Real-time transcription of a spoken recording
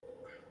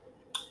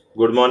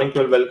Good morning to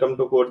all. Welcome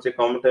to court से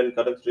comment and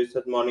current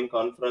research morning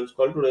conference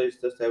call. Today is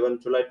the 7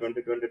 जुलाई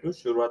 2022।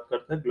 शुरुआत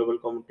करते हैं global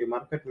commodity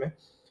market में।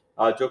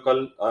 आज जो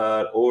कल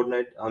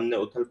ओवरनाइट हमने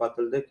उथल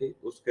पाथल देखी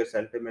उसके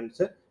सेंटिमेंट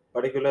से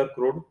पर्टिकुलर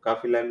क्रूड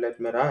काफी लाइमलाइट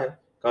में रहा है।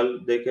 कल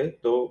देखे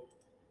तो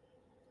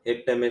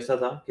एक टाइम ऐसा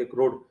था कि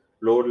क्रूड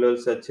लोअर लेवल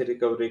से अच्छी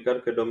रिकवरी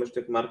करके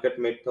डोमेस्टिक मार्केट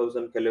में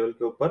 8000 के लेवल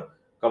के ऊपर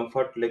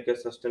कंफर्ट लेके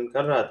सस्टेन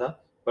कर रहा था।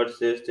 पर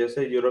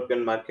जैसे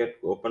यूरोपियन मार्केट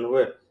ओपन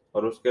हुए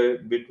और उसके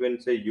बिटवीन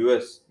से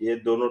यूएस, ये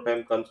दोनों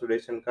टाइम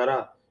कंसोलिडेशन करा।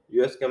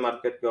 यूएस के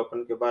मार्केट के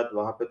ओपन के बाद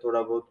वहां पे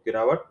थोड़ा बहुत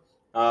गिरावट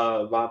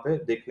वहां पे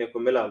देखने को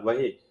मिला।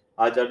 वही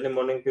आज अर्ली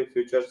मॉर्निंग पे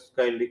फ्यूचर्स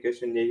का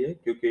इंडिकेशन यही है,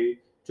 क्योंकि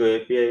जो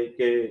एपीआई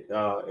के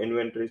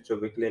इन्वेंटरीज, जो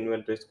वीकली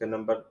इन्वेंटरीज के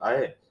नंबर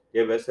आए,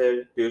 ये वैसे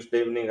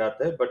ट्यूसडे इवनिंग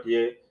आता है, बट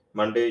ये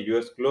मंडे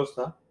यूएस क्लोज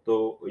था,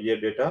 तो ये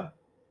डेटा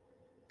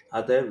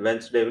आता है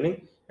वेंसडे इवनिंग।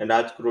 एंड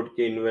आज क्रूड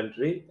की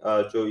इन्वेंट्री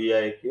जो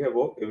ईआई की है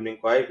वो इवनिंग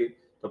को आएगी,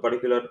 तो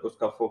पर्टिकुलर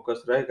उसका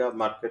फोकस रहेगा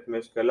मार्केट में।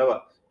 इसके अलावा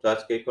जो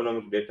आज के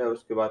इकोनॉमिक डेटा है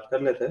उसकी बात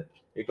कर लेते हैं।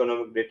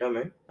 इकोनॉमिक डेटा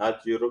में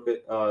आज यूरो के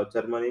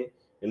जर्मनी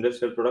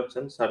इंडस्ट्रियल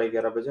प्रोडक्शन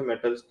 11:30 बजे,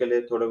 मेटल्स के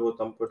लिए थोड़े बहुत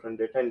इंपॉर्टेंट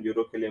डेटा एंड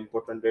यूरो के लिए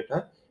इंपॉर्टेंट डेटा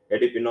है।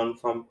 एडीपी नॉन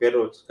फार्म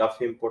पेरोल्स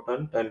काफी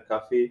इंपॉर्टेंट एंड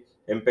काफी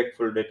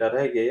इम्पैक्टफुल डेटा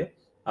रहेगा ये।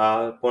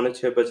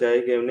 5:45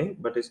 आएगी इवनिंग,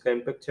 बट इसका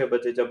इम्पैक्ट 6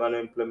 बजे जब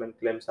अनएम्प्लॉयमेंट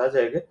क्लेम्स आ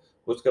जाएंगे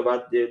उसके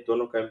बाद ये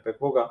दोनों का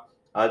इम्पैक्ट होगा।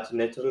 आज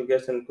नेचुरल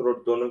गैस एंड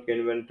क्रूड दोनों की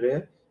इन्वेंट्री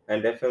है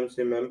एंड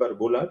एफएमसी मेंबर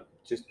बुलार्ड,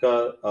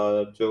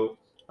 जिसका जो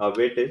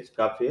वेटेज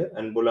काफी है,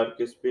 एंड बुलार्ड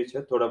की स्पीच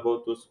है, थोड़ा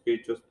बहुत उसकी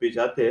जो स्पीच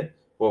आते हैं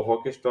वो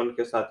हॉकी स्टोन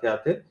के साथ ही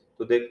आते,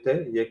 तो देखते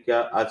हैं ये क्या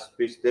आज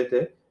स्पीच देते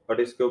हैं। बट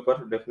इसके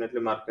ऊपर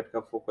डेफिनेटली मार्केट का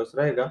फोकस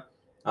रहेगा।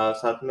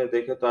 साथ में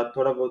देखें तो आज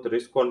थोड़ा बहुत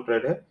रिस्क ऑन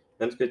ट्रेड है,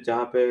 मीन्स कि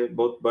जहाँ पे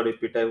बहुत बड़ी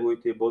पिटाई हुई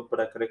थी, बहुत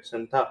बड़ा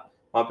करेक्शन था,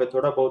 वहां पे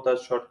थोड़ा बहुत आज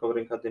शॉर्ट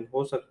कवरिंग का दिन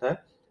हो सकता है।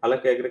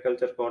 हालांकि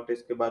एग्रीकल्चर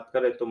कमोडिटीज की बात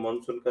करें तो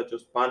मानसून का जो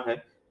स्पान है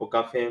वो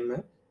काफी अहम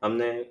है।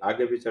 हमने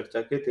आगे भी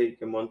चर्चा की थी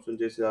कि मानसून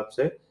जिस हिसाब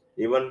से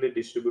इवनली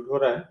डिस्ट्रीब्यूट हो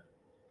रहा है,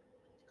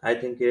 आई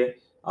थिंक ये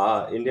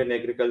इंडियन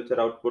एग्रीकल्चर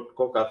आउटपुट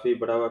को काफी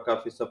बढ़ावा,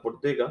 काफी सपोर्ट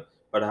देगा।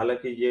 पर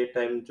हालांकि ये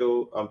टाइम जो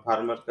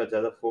फार्मर का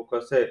ज्यादा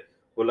फोकस है,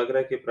 वो लग रहा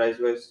है कि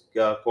price wise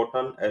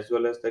cotton as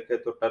well as देखे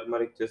तो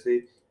टर्मरिक जैसी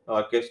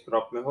कैश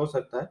क्रॉप में हो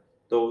सकता है,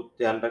 तो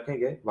ध्यान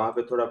रखेंगे वहां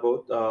पे थोड़ा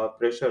बहुत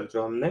प्रेशर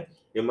जो हमने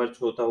इमर्ज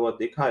होता हुआ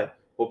दिखा है,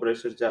 वो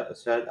प्रेशर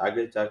शायद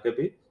आगे जाके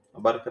भी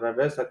बरकरार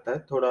रह सकता है।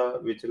 थोड़ा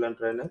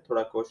विजिलेंट रहना है,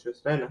 थोड़ा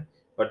कोशियस रहना है।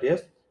 बट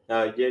यस,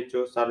 ये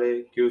जो सारे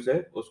क्यूज है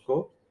उसको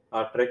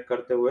ट्रैक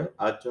करते हुए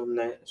आज जो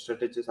हमने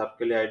स्ट्रेटेजीज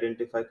आपके लिए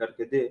आइडेंटिफाई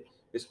करके दिए,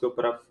 इसके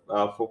ऊपर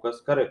आप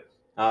फोकस करें।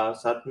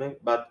 साथ में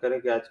बात करें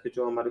कि आज की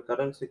जो हमारी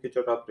करेंसी की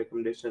जो टॉप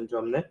रिकमेंडेशन जो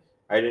हमने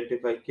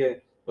आइडेंटिफाई किए,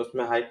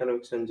 उसमें हाई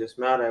कन्विक्शन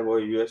जिसमें आ रहा है वो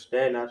यूएसडी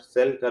आईएनआर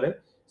सेल करे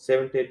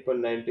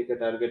 78.90 के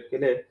टारगेट के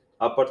लिए।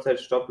 अपर साइड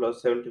स्टॉप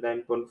लॉस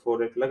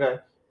 79.48 लगाए,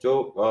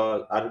 जो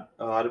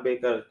आरबीआई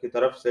की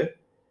तरफ से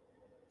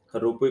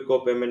रुपये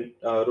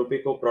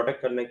को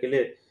प्रोटेक्ट करने के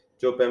लिए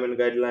जो payment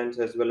guidelines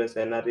as well as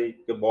NRE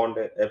के बॉन्ड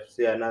है,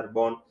 एफसीआईएनआर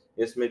बॉन्ड,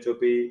 इसमें जो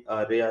भी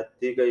रियायत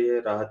दी गई है,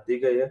 राहत दी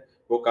गई है,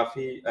 वो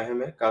काफी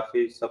अहम है,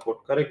 काफी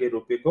सपोर्ट करेगी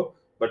रुपये को।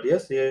 बट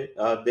यस, ये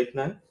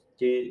देखना है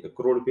कि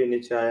क्रूड भी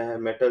नीचे आया है,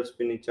 मेटल्स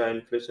भी नीचे आया,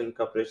 इन्फ्लेशन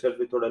का प्रेशर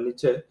भी थोड़ा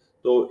नीचे है,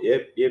 तो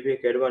ये भी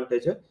एक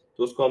एडवांटेज है,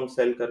 तो उसको हम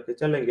सेल करके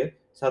चलेंगे।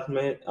 साथ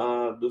में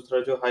दूसरा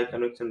जो हाई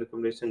कन्विक्शन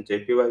रिकमेंडेशन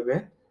जेपीवाई में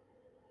है,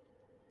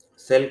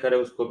 सेल करे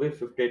उसको भी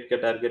 58 के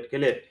टारगेट के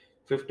लिए।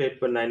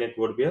 58.98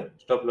 वोट भी है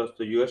स्टॉप लॉस,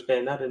 तो USD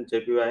INR and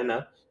JPY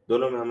INR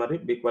दोनों में हमारी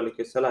बिग वाली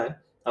की सलाह है।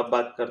 अब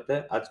बात करते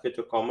हैं आज के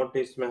जो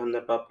कमोडिटीज में हमने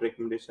टॉप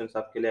रिकमेंडेशंस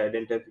आपके लिए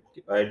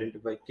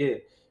आइडेंटिफाई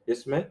किए।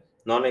 इसमें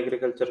नॉन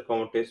एग्रीकल्चर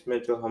कमोडिटीज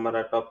में जो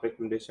हमारा टॉप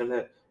रिकमेंडेशन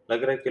है,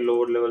 लग रहा है कि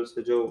लोअर लेवल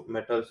से जो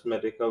मेटल्स में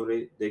रिकवरी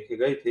देखी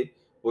गई थी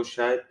वो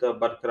शायद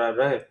बरकरार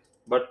रहे,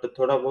 बट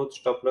थोड़ा बहुत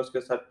स्टॉप लॉस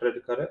के साथ ट्रेड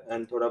करें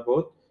एंड थोड़ा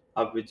बहुत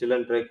आप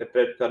विजिलेंट रह के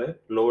ट्रेड करें।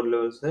 लोअर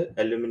लेवल से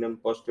एल्यूमिनियम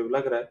पॉजिटिव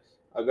लग रहा है,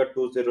 अगर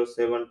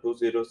 207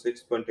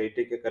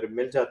 206.80 के करीब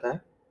मिल जाता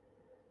है,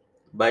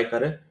 बाय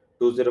करें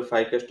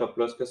 205 के स्टॉप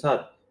लॉस के साथ।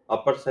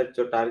 अपर साइड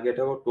जो टारगेट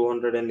है वो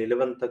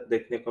 211 तक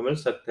देखने को मिल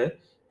सकते हैं।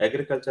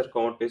 एग्रीकल्चर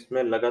कमोडिटीज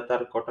में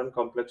लगातार कॉटन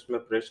कॉम्प्लेक्स में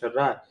प्रेशर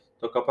रहा है,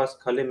 तो कपास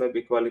खाली में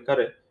बिकवाली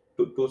करे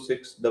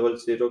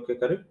 2600 के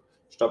करीब,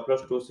 स्टॉप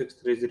लॉस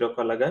 2630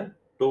 का लगाए,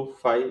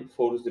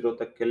 2540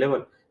 तक के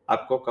लेवल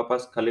आपको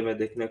कपास खाली में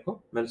देखने को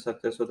मिल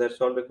सकते हैं। So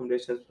that's all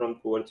recommendations from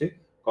Kunvarji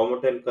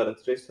commodity and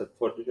currency research.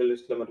 For detail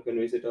disclaimer can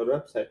visit our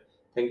website.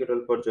 Thank you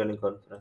all for joining conference.